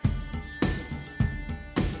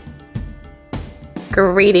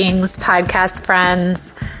Greetings, podcast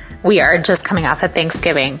friends. We are just coming off of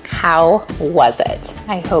Thanksgiving. How was it?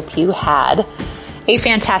 I hope you had a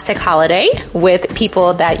fantastic holiday with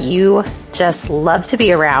people that you just love to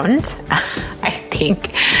be around. I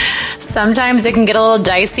think sometimes it can get a little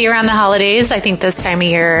dicey around the holidays. I think this time of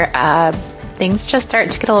year, things just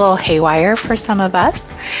start to get a little haywire for some of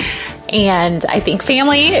us. And I think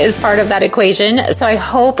family is part of that equation. So I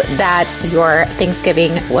hope that your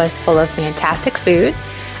Thanksgiving was full of fantastic food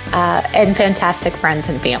and fantastic friends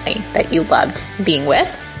and family that you loved being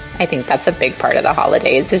with. I think that's a big part of the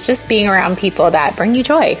holidays, is just being around people that bring you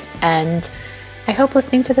joy. And I hope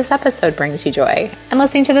listening to this episode brings you joy, and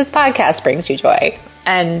listening to this podcast brings you joy.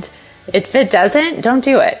 And if it doesn't, don't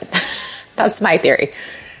do it. That's my theory.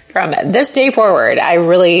 From this day forward, I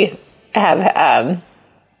really have...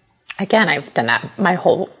 Again, I've done that my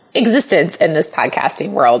whole existence in this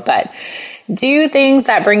podcasting world, but do things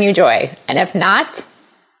that bring you joy. And if not,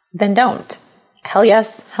 then don't. Hell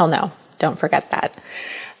yes, hell no. Don't forget that.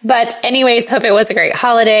 But anyways, hope it was a great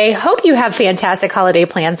holiday. Hope you have fantastic holiday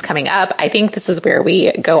plans coming up. I think this is where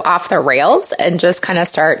we go off the rails and just kind of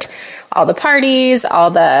start all the parties, all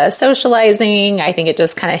the socializing. I think it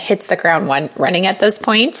just kind of hits the ground running at this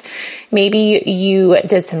point. Maybe you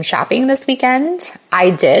did some shopping this weekend. I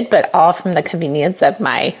did, but all from the convenience of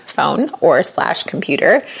my phone or /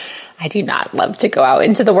 computer. I do not love to go out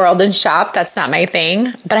into the world and shop. That's not my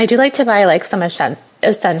thing. But I do like to buy like some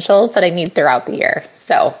essentials that I need throughout the year.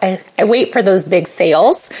 So I wait for those big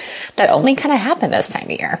sales that only kind of happen this time of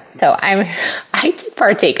year. So I did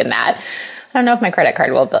partake in that. I don't know if my credit card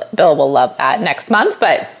bill will love that next month,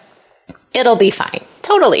 but it'll be fine.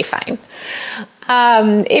 Totally fine.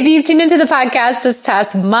 If you tuned into the podcast this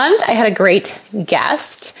past month, I had a great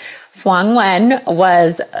guest. Huang Wen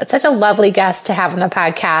was such a lovely guest to have on the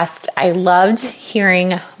podcast. I loved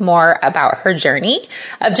hearing more about her journey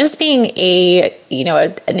of just being an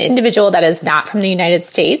individual that is not from the United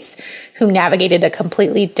States, who navigated a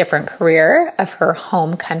completely different career of her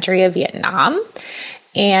home country of Vietnam,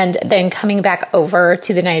 and then coming back over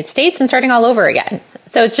to the United States and starting all over again.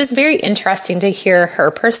 So it's just very interesting to hear her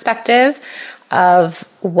perspective of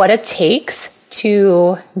what it takes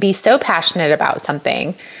to be so passionate about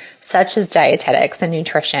something such as dietetics and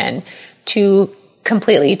nutrition, to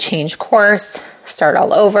completely change course, start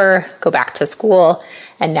all over, go back to school,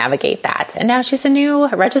 and navigate that. And now she's a new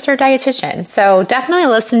registered dietitian. So definitely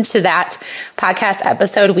listen to that podcast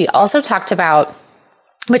episode. We also talked about,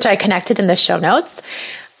 which I connected in the show notes,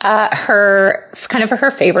 her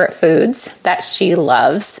favorite foods that she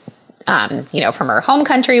loves, from her home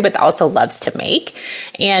country, but also loves to make.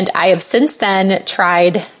 And I have since then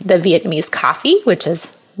tried the Vietnamese coffee, which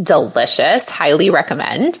is delicious. Highly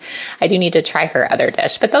recommend. I do need to try her other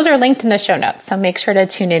dish, but those are linked in the show notes. So make sure to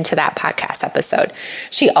tune into that podcast episode.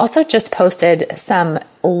 She also just posted some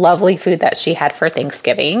lovely food that she had for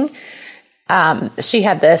Thanksgiving. She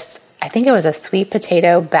had this, I think it was a sweet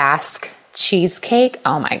potato Basque cheesecake.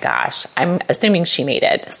 Oh my gosh. I'm assuming she made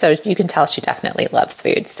it. So you can tell she definitely loves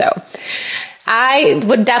food. So I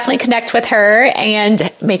would definitely connect with her, and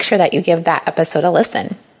make sure that you give that episode a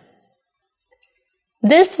listen.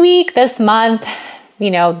 This week, this month,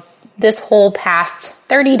 this whole past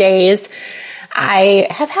 30 days, I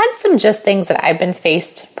have had some just things that I've been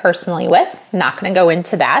faced personally with. I'm not going to go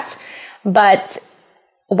into that. But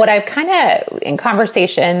what I've kind of, in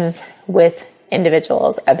conversations with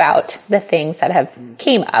individuals about the things that have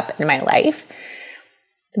came up in my life,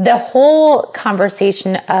 the whole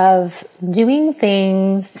conversation of doing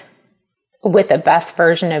things with the best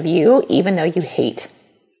version of you, even though you hate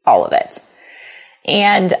all of it.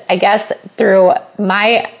 And I guess through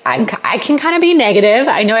I can kind of be negative.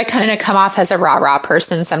 I know I kind of come off as a rah-rah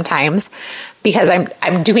person sometimes, because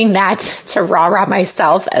I'm doing that to rah-rah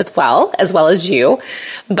myself as well as you.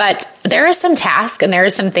 But there are some tasks and there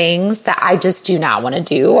are some things that I just do not want to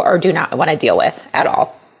do or do not want to deal with at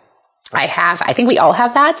all. I think we all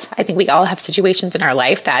have that. I think we all have situations in our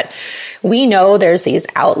life that we know there's these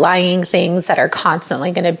outlying things that are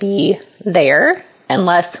constantly going to be there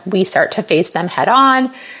unless we start to face them head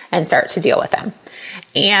on and start to deal with them.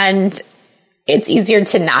 And it's easier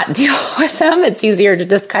to not deal with them. It's easier to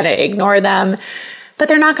just kind of ignore them, but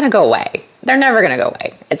they're not going to go away. They're never going to go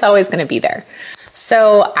away. It's always going to be there.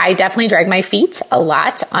 So I definitely drag my feet a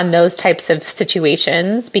lot on those types of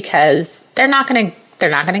situations, because they're not going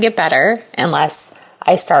to get better unless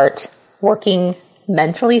I start working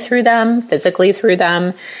mentally through them, physically through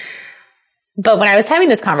them. But when I was having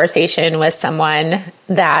this conversation with someone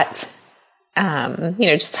that,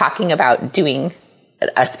 just talking about doing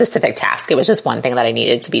a specific task, it was just one thing that I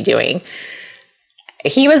needed to be doing.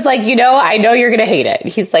 He was like, I know you're going to hate it.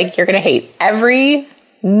 He's like, you're going to hate every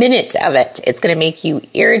minute of it. It's going to make you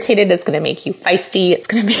irritated. It's going to make you feisty. It's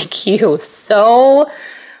going to make you so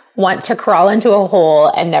want to crawl into a hole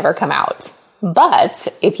and never come out. But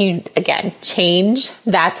if you, again, change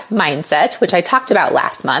that mindset, which I talked about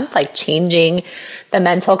last month, like changing the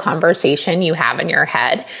mental conversation you have in your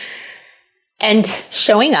head and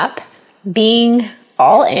showing up, being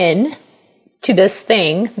all in to this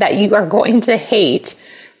thing that you are going to hate,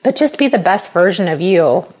 but just be the best version of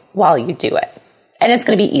you while you do it. And it's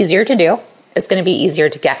going to be easier to do. It's going to be easier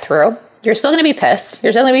to get through. You're still going to be pissed.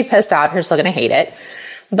 You're still going to be pissed off. You're still going to hate it.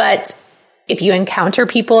 But if you encounter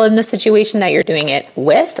people in the situation that you're doing it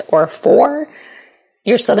with or for,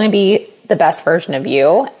 you're still going to be the best version of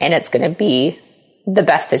you, and it's going to be the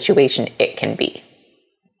best situation it can be.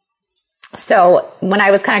 So when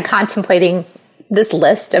I was kind of contemplating this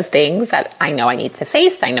list of things that I know I need to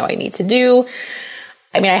face, I know I need to do,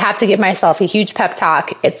 I have to give myself a huge pep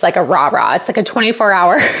talk. It's like a rah-rah. It's like a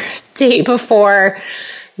 24-hour day before.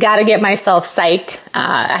 Got to get myself psyched.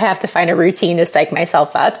 I have to find a routine to psych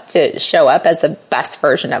myself up to show up as the best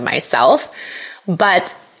version of myself.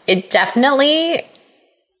 But it definitely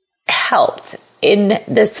helped in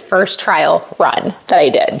this first trial run that I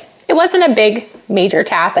did. It wasn't a big, major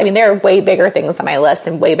task. There are way bigger things on my list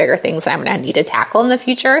and way bigger things that I'm going to need to tackle in the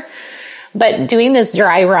future. But doing this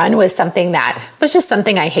dry run was something that was just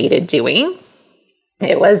something I hated doing.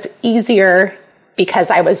 It was easier because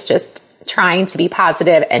I was just trying to be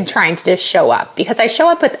positive and trying to just show up, because I show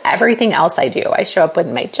up with everything else I do. I show up with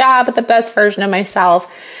my job with the best version of myself.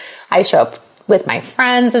 I show up with my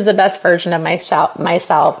friends as the best version of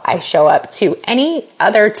myself. I show up to any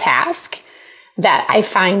other task that I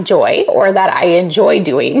find joy or that I enjoy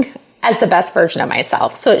doing as the best version of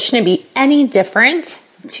myself. So it shouldn't be any different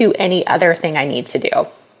to any other thing I need to do.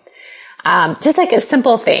 Just like a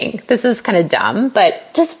simple thing. This is kind of dumb,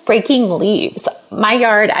 but just raking leaves. My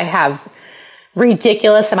yard, I have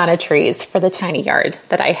ridiculous amount of trees for the tiny yard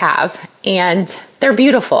that I have, and they're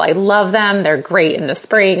beautiful. I love them. They're great in the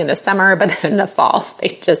spring and the summer, but then in the fall,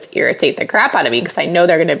 they just irritate the crap out of me because I know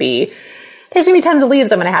there's going to be tons of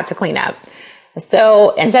leaves I'm going to have to clean up.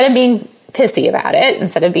 So instead of being pissy about it,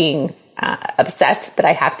 instead of being upset that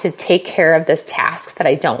I have to take care of this task that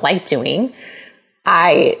I don't like doing,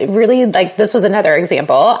 I really, this was another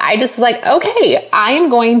example. I just was like, okay, I am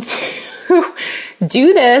going to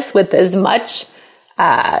do this with as much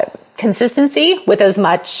consistency, with as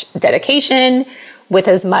much dedication, with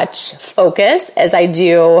as much focus as I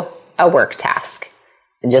do a work task.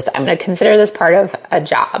 I'm going to consider this part of a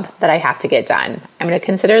job that I have to get done. I'm going to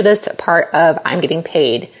consider this part of I'm getting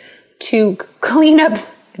paid to clean up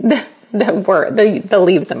the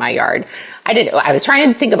leaves in my yard. I was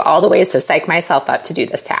trying to think of all the ways to psych myself up to do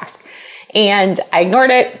this task. And I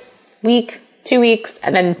ignored it week, 2 weeks.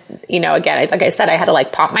 And then, again, like I said, I had to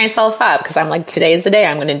pump myself up because I'm like, today's the day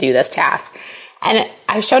I'm going to do this task. And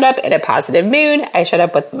I showed up in a positive mood. I showed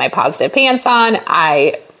up with my positive pants on.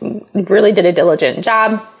 I really did a diligent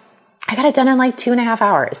job. I got it done in 2.5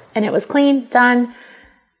 hours, and it was clean, done.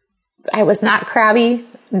 I was not crabby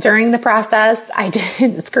during the process. I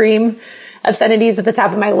didn't scream obscenities at the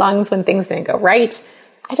top of my lungs when things didn't go right.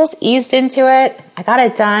 I just eased into it. I got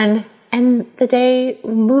it done, and the day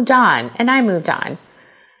moved on, and I moved on.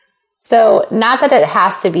 So not that it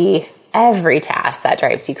has to be every task that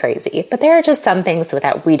drives you crazy, but there are just some things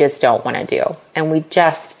that we just don't want to do. And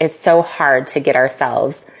it's so hard to get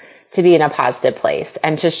ourselves to be in a positive place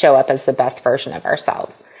and to show up as the best version of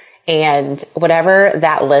ourselves. And whatever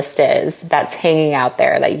that list is that's hanging out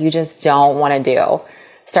there that you just don't want to do,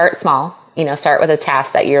 start small. Start with a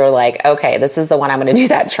task that you're like, okay, this is the one I'm going to do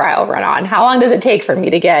that trial run on. How long does it take for me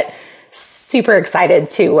to get super excited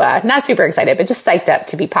to, not super excited, but just psyched up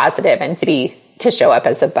to be positive and to show up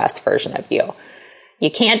as the best version of you? You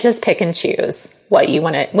can't just pick and choose when you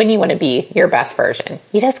want to be your best version.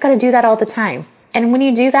 You just got to do that all the time. And when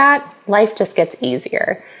you do that, life just gets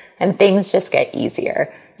easier and things just get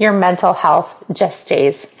easier. Your mental health just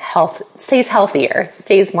stays healthier,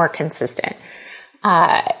 stays more consistent.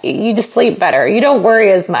 You just sleep better. You don't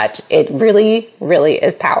worry as much. It really, really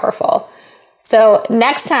is powerful. So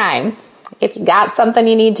next time, if you got something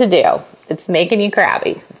you need to do, it's making you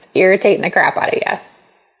crabby, it's irritating the crap out of you,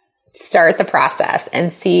 start the process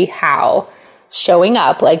and see how showing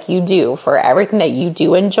up like you do for everything that you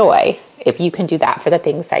do enjoy, if you can do that for the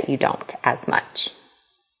things that you don't as much.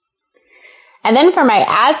 And then for my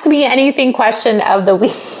Ask Me Anything question of the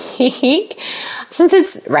week, since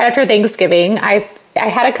it's right after Thanksgiving, I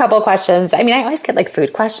had a couple questions. I always get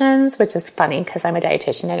food questions, which is funny because I'm a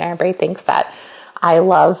dietitian and everybody thinks that I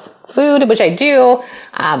love food, which I do,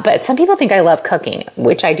 but some people think I love cooking,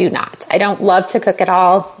 which I do not. I don't love to cook at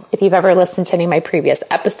all. If you've ever listened to any of my previous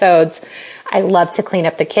episodes, I love to clean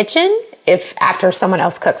up the kitchen if after someone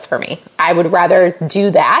else cooks for me. I would rather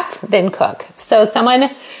do that than cook. So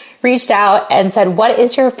someone reached out and said, what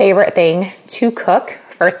is your favorite thing to cook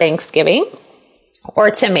for Thanksgiving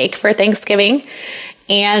or to make for Thanksgiving?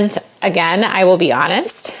 And again, I will be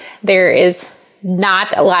honest, there is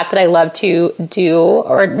not a lot that I love to do,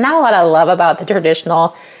 or not a lot I love about the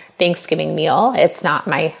traditional Thanksgiving meal. It's not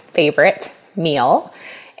my favorite meal.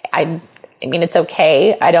 I mean, it's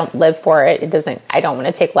okay. I don't live for it. I don't want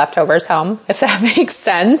to take leftovers home, if that makes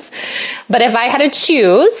sense. But if I had to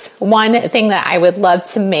choose one thing that I would love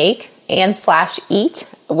to make and / eat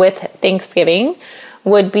with Thanksgiving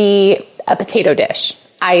would be a potato dish.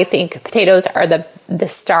 I think potatoes are the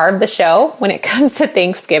star of the show when it comes to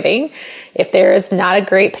Thanksgiving. If there is not a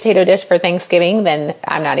great potato dish for Thanksgiving, then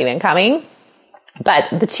I'm not even coming. But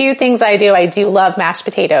the two things I do love mashed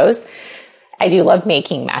potatoes. I do love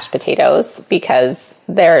making mashed potatoes because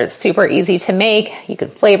they're super easy to make. You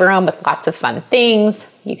can flavor them with lots of fun things.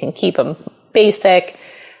 You can keep them basic,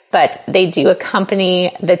 but they do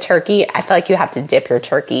accompany the turkey. I feel like you have to dip your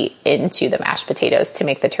turkey into the mashed potatoes to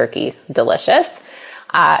make the turkey delicious.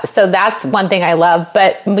 So that's one thing I love,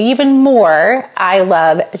 but even more, I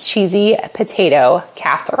love cheesy potato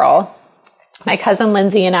casserole. My cousin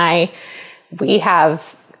Lindsay and I, we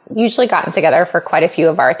have usually gotten together for quite a few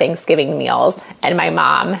of our Thanksgiving meals, and my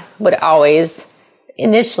mom would always,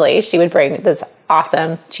 initially, she would bring this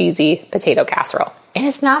awesome cheesy potato casserole. And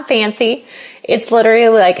it's not fancy. It's literally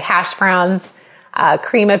like hash browns,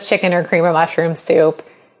 cream of chicken or cream of mushroom soup,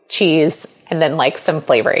 cheese, and then like some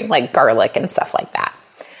flavoring, like garlic and stuff like that.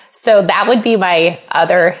 So that would be my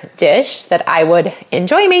other dish that I would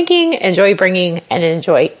enjoy making, enjoy bringing, and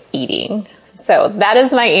enjoy eating. So that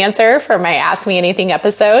is my answer for my Ask Me Anything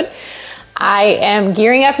episode. I am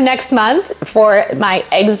gearing up next month for my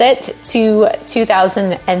exit to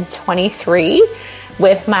 2023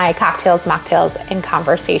 with my cocktails, mocktails, and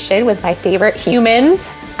conversation with my favorite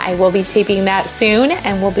humans. I will be taping that soon,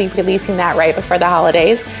 and we'll be releasing that right before the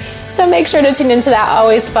holidays. So make sure to tune into that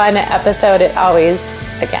always fun episode. It always,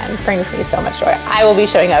 again, brings me so much joy. I will be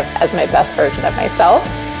showing up as my best version of myself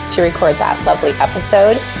to record that lovely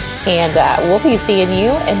episode. And we'll be seeing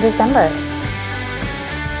you in December.